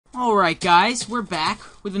Alright guys, we're back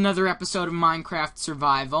with another episode of Minecraft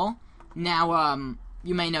Survival. Now,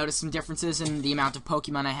 you may notice some differences in the amount of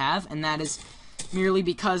Pokemon I have, and that is merely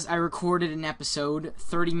because I recorded an episode,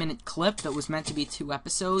 30-minute clip that was meant to be 2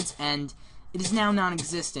 episodes, and it is now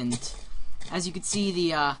non-existent. As you can see,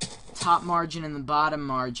 the top margin and the bottom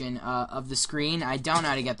margin of the screen, I don't know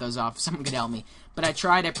how to get those off. Someone could help me. But I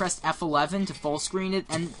tried, I pressed F11 to full screen it,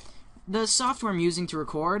 and the software I'm using to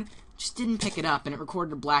record just didn't pick it up, and it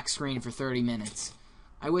recorded a black screen for 30 minutes.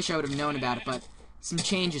 I wish I would have known about it, but some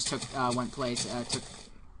changes took place.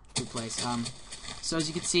 So as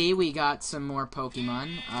you can see, we got some more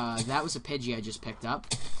Pokemon. That was a Pidgey I just picked up.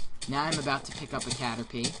 Now I'm about to pick up a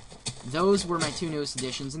Caterpee. Those were my 2 newest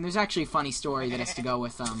additions, and there's actually a funny story that has to go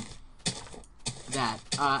with that.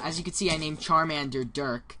 As you can see, I named Charmander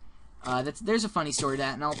Dirk. There's a funny story to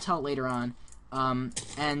that, and I'll tell it later on.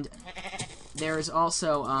 And there is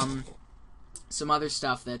also some other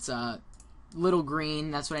stuff that's Little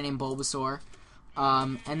Green. That's what I named Bulbasaur.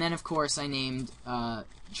 And then, of course, I named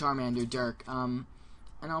Charmander Dirk. And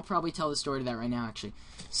I'll probably tell the story to that right now, actually.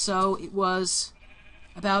 So, it was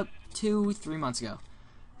about 2-3 months ago.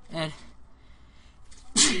 And,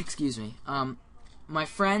 excuse me, my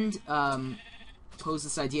friend posed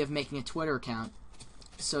this idea of making a Twitter account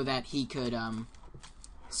so that he could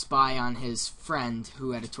spy on his friend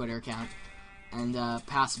who had a Twitter account and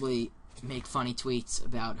possibly make funny tweets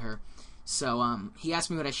about her. So he asked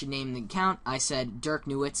me what I should name the account. I said Dirk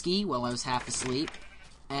Nowitzki while I was half asleep,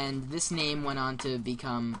 and this name went on to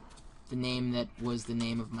become the name that was the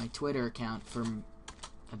name of my Twitter account for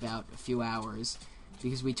about a few hours,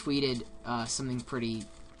 because we tweeted something pretty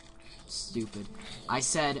stupid. I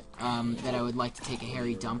said that I would like to take a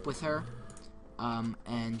hairy dump with her,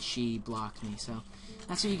 and she blocked me, so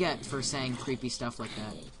that's what you get for saying creepy stuff like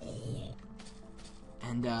that.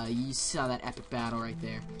 And you saw that epic battle right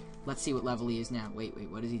there. Let's see what level he is now. Wait,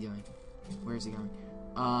 what is he doing? Where is he going?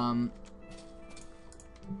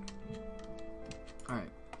 Alright.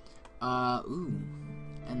 Ooh.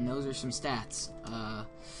 And those are some stats.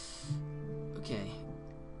 Okay.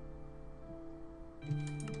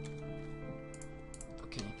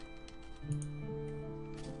 Okay.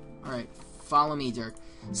 Alright, follow me, Dirk.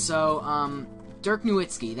 So, Dirk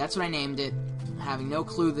Nowitzki, that's what I named it, having no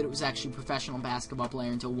clue that it was actually a professional basketball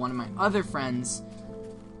player until one of my other friends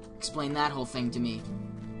explained that whole thing to me.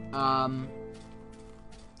 But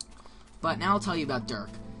now I'll tell you about Dirk.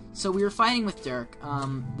 So we were fighting with Dirk,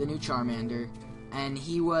 the new Charmander, and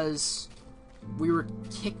we were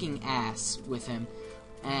kicking ass with him,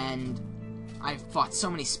 and I fought so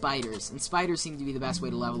many spiders, and spiders seem to be the best way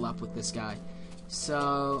to level up with this guy.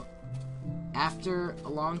 So, after a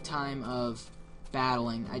long time of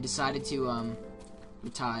battling, I decided to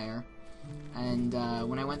retire, and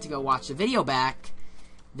when I went to go watch the video back,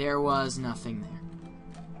 there was nothing there.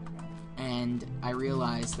 And I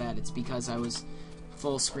realized that it's because I was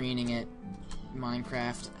full screening it.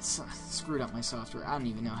 Minecraft screwed up my software. I don't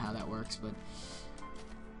even know how that works, but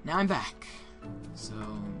now I'm back. So,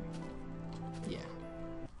 yeah.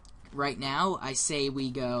 Right now, I say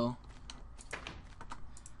we go...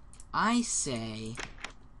 I say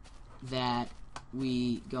that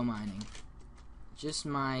we go mining. Just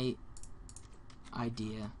my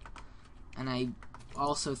idea. And I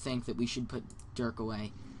also think that we should put Dirk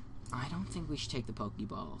away. I don't think we should take the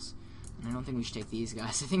Pokeballs. And I don't think we should take these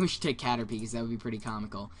guys. I think we should take Caterpee, because that would be pretty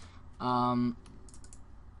comical. Yeah.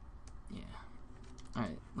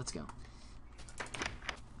 Alright, let's go.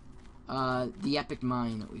 The epic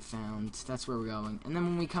mine that we found. That's where we're going. And then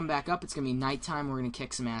when we come back up, it's going to be nighttime. We're going to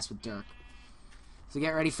kick some ass with Dirk. So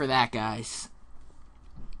get ready for that, guys.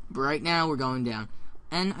 But right now, we're going down.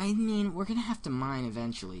 And, I mean, we're going to have to mine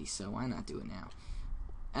eventually, so why not do it now?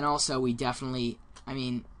 And also, we definitely... I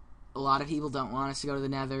mean, a lot of people don't want us to go to the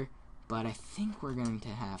Nether, but I think we're going to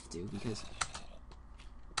have to, because...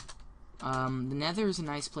 the Nether is a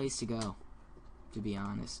nice place to go, to be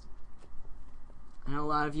honest. I know a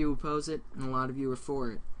lot of you oppose it, and a lot of you are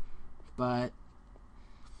for it. But,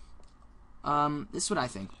 this is what I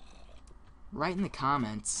think. Write in the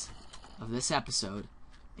comments of this episode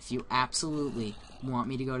if you absolutely want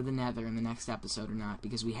me to go to the Nether in the next episode or not.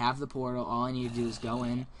 Because we have the portal, all I need to do is go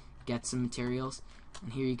in, get some materials.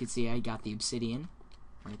 And here you can see I got the obsidian,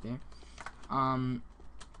 right there.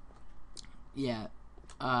 Yeah.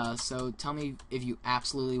 So tell me if you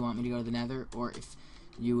absolutely want me to go to the Nether, or if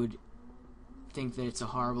you would think that it's a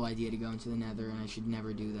horrible idea to go into the Nether and I should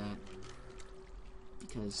never do that,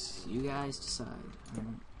 because you guys decide.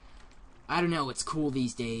 I don't know, it's cool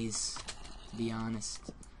these days, to be honest.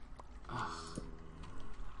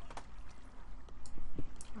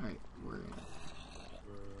 Alright, we're gonna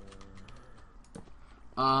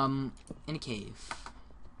In a cave.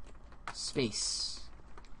 Space.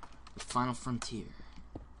 The final frontier.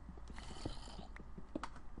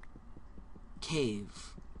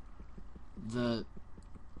 Cave. The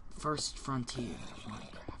first frontier of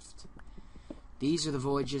Minecraft. These are the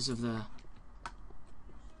voyages of the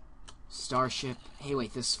starship. Hey,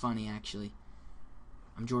 wait, this is funny, actually.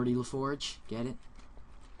 I'm Geordie LaForge, get it?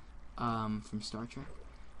 From Star Trek.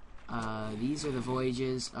 These are the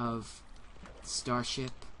voyages of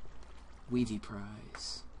Starship Weavy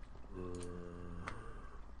Prize.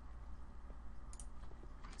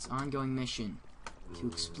 Its ongoing mission to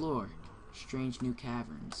explore strange new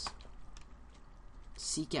caverns,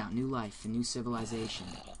 seek out new life and new civilization,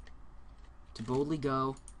 to boldly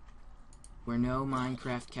go where no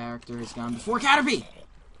Minecraft character has gone before. CATERPEE!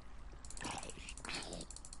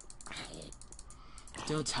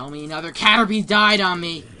 Don't tell me another CATERPEE died on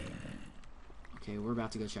me! Okay, we're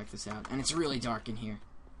about to go check this out. And it's really dark in here.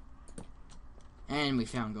 And we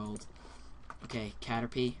found gold. Okay,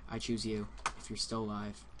 CATERPEE, I choose you. If you're still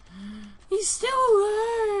alive. He's still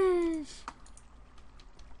alive!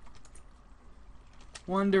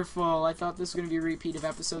 Wonderful. I thought this was going to be a repeat of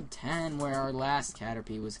episode 10, where our last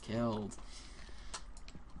CATERPEE was killed.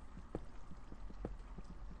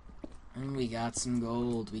 And we got some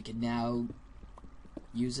gold. We could now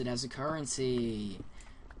use it as a currency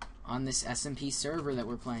on this SMP server that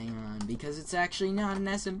we're playing on, because it's actually not an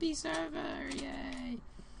SMP server. Yay!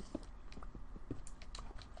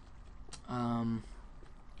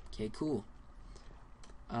 Okay, cool.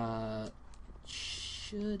 I'm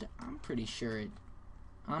pretty sure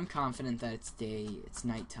I'm confident that it's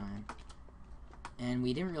nighttime. And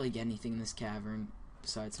we didn't really get anything in this cavern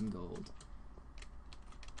besides some gold.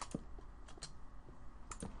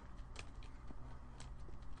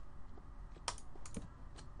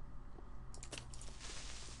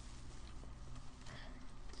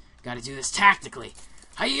 Gotta do this tactically.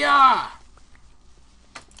 Hiya!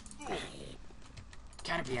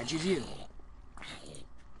 CATERPEE, I choose you.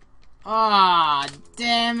 Ah,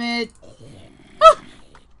 damn it!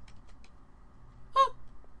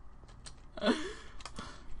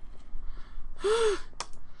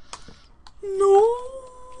 No!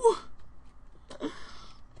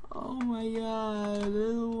 Oh my god,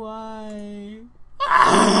 why?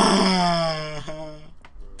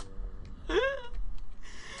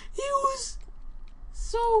 He was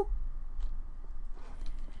so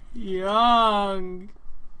young.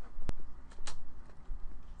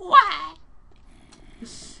 Why?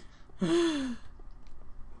 Oh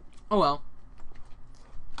well.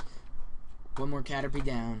 One more CATERPEE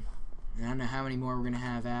down. I don't know how many more we're gonna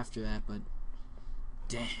have after that, but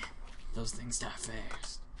damn, those things die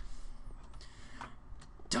fast.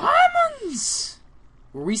 Diamonds!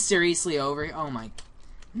 Were we seriously over? Oh my.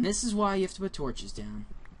 And this is why you have to put torches down.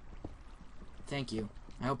 Thank you.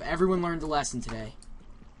 I hope everyone learned the lesson today.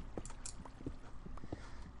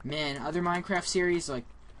 Man, other Minecraft series, like,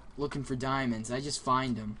 looking for diamonds, I just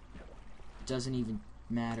find them. It doesn't even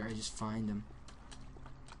matter, I just find them.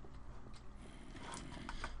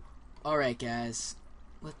 Alright, guys.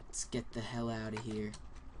 Let's get the hell out of here.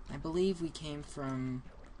 I believe we came from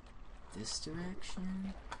this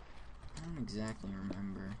direction? I don't exactly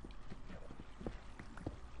remember.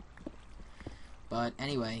 But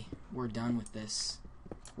anyway, we're done with this.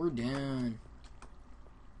 We're done.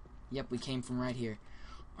 Yep, we came from right here.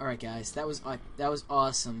 Alright guys, that was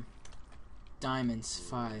awesome. Diamonds,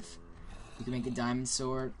 5. You can make a diamond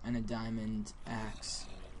sword and a diamond axe.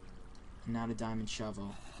 And not a diamond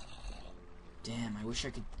shovel. Damn, I wish I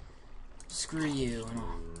could... Screw you and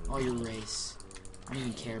all your race. I don't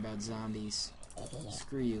even care about zombies.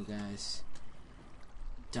 Screw you guys.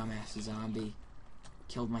 Dumbass zombie.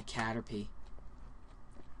 Killed my CATERPEE.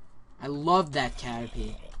 I loved that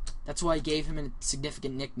CATERPEE. That's why I gave him a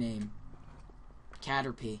significant nickname.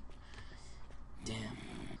 CATERPEE. Damn.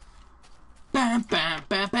 Bam, bam,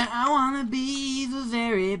 bam, bam. I wanna be the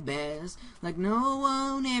very best, like no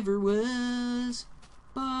one ever was.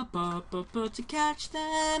 To catch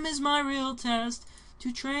them is my real test.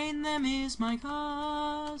 To train them is my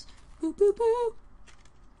cause. Boo, boo, boo.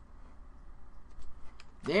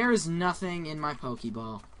 There is nothing in my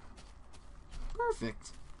Pokeball.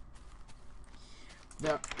 Perfect.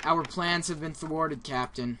 Our plans have been thwarted,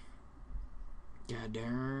 Captain. God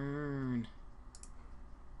darn.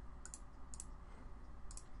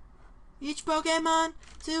 Each Pokemon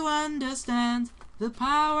to understand the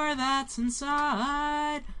power that's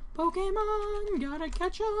inside. Pokemon, gotta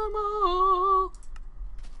catch 'em all.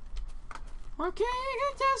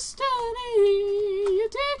 Archaic destiny, you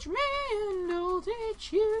teach me and I'll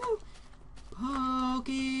teach you.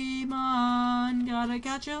 Pokemon, gotta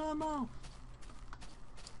gotta catch 'em all.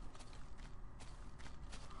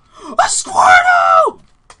 A Squirtle!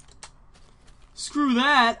 Screw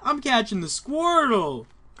that. I'm catching the Squirtle.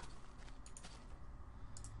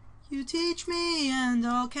 You teach me and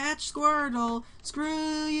I'll catch Squirtle.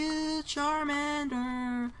 Screw you,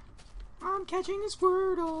 Charmander. I'm catching a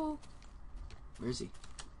Squirtle. Where is he?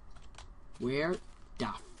 Where the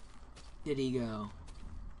f did he go?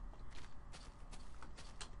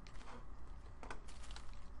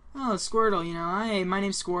 Oh, Squirtle, you know, hey, my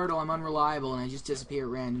name's Squirtle, I'm unreliable, and I just disappear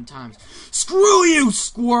at random times. Screw you,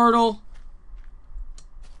 Squirtle!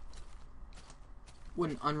 What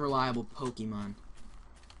an unreliable Pokemon.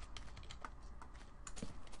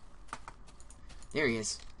 There he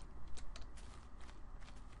is.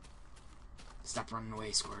 Stop running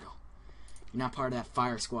away, Squirtle. You're not part of that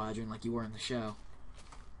fire squadron like you were in the show.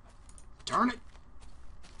 Darn it!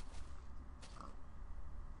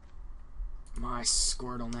 My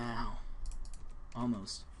Squirtle now.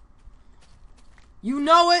 Almost. You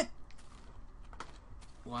know it!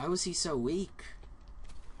 Why was he so weak?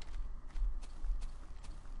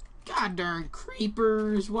 God darn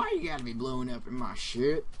creepers! Why you gotta be blowing up in my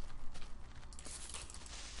shit?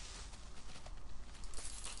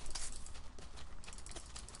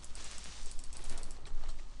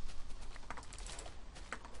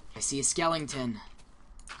 I see a skeleton.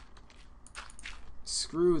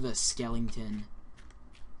 Screw the skeleton.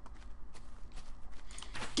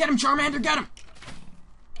 Get him, Charmander, get him!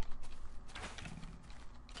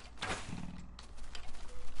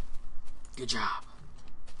 Good job.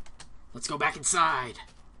 Let's go back inside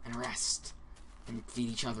and rest and feed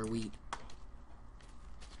each other wheat.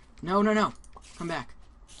 No, no, no. Come back.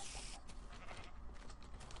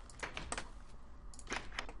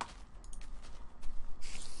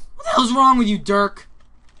 What the hell's wrong with you, Dirk?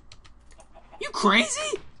 You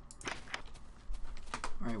crazy?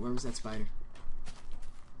 Alright, where was that spider?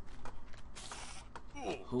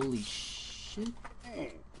 Holy shit.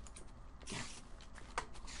 Okay.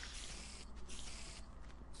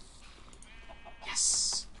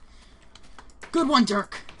 Yes. Good one,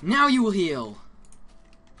 Dirk. Now you will heal.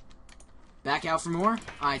 Back out for more?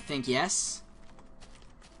 I think yes.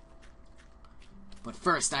 But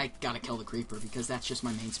first, I gotta kill the creeper, because that's just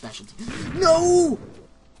my main specialty. No!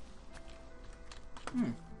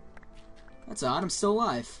 That's odd, I'm still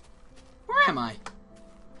alive. Where am I?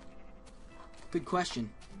 Good question.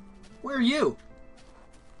 Where are you?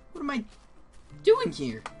 What am I doing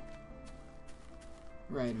here?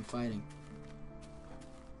 Right, I'm fighting.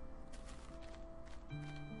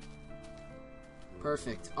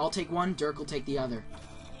 Perfect. I'll take one, Dirk will take the other.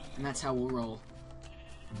 And that's how we'll roll.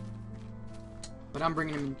 But I'm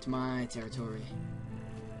bringing him into my territory,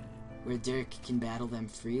 where Dirk can battle them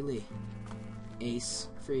freely. Ace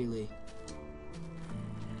freely.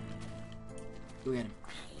 Go get him.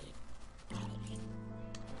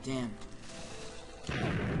 Damn.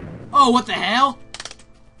 Oh, what the hell?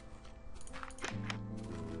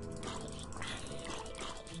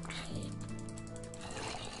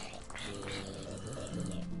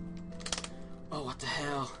 Oh, what the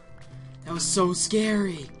hell? That was so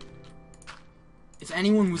scary. If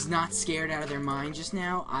anyone was not scared out of their mind just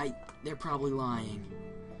now, they're probably lying.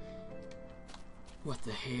 What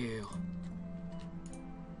the hell?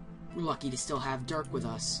 We're lucky to still have Dirk with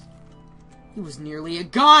us. He was nearly a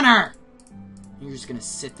goner! You're just gonna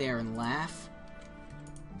sit there and laugh?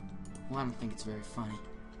 Well, I don't think it's very funny.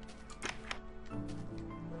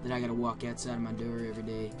 That I gotta walk outside of my door every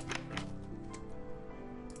day.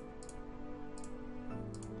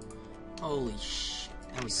 Holy sh!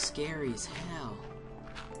 That was scary as hell.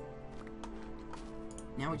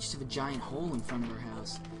 Now we just have a giant hole in front of our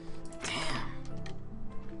house. Damn.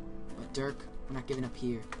 But Dirk, we're not giving up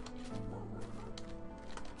here.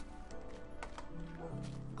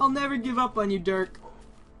 I'll never give up on you, Dirk.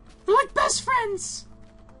 We're like best friends.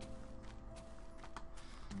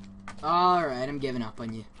 Alright, I'm giving up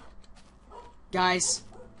on you. Guys,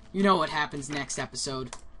 you know what happens next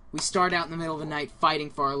episode. We start out in the middle of the night fighting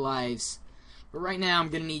for our lives. But right now, I'm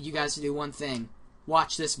going to need you guys to do one thing.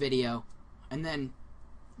 Watch this video, and then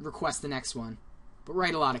request the next one. But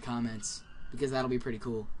write a lot of comments, because that'll be pretty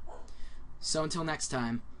cool. So until next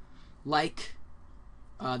time, like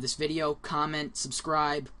this video, comment,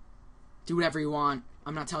 subscribe, do whatever you want.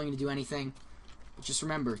 I'm not telling you to do anything. But just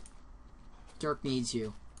remember, Dirk needs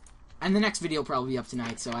you. And the next video will probably be up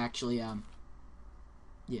tonight, so actually,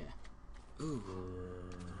 yeah. Ooh.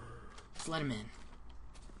 Let's let him in.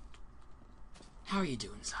 How are you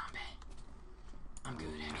doing, zombie? I'm good,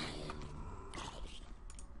 how are you?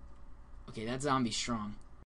 Okay, that zombie's strong.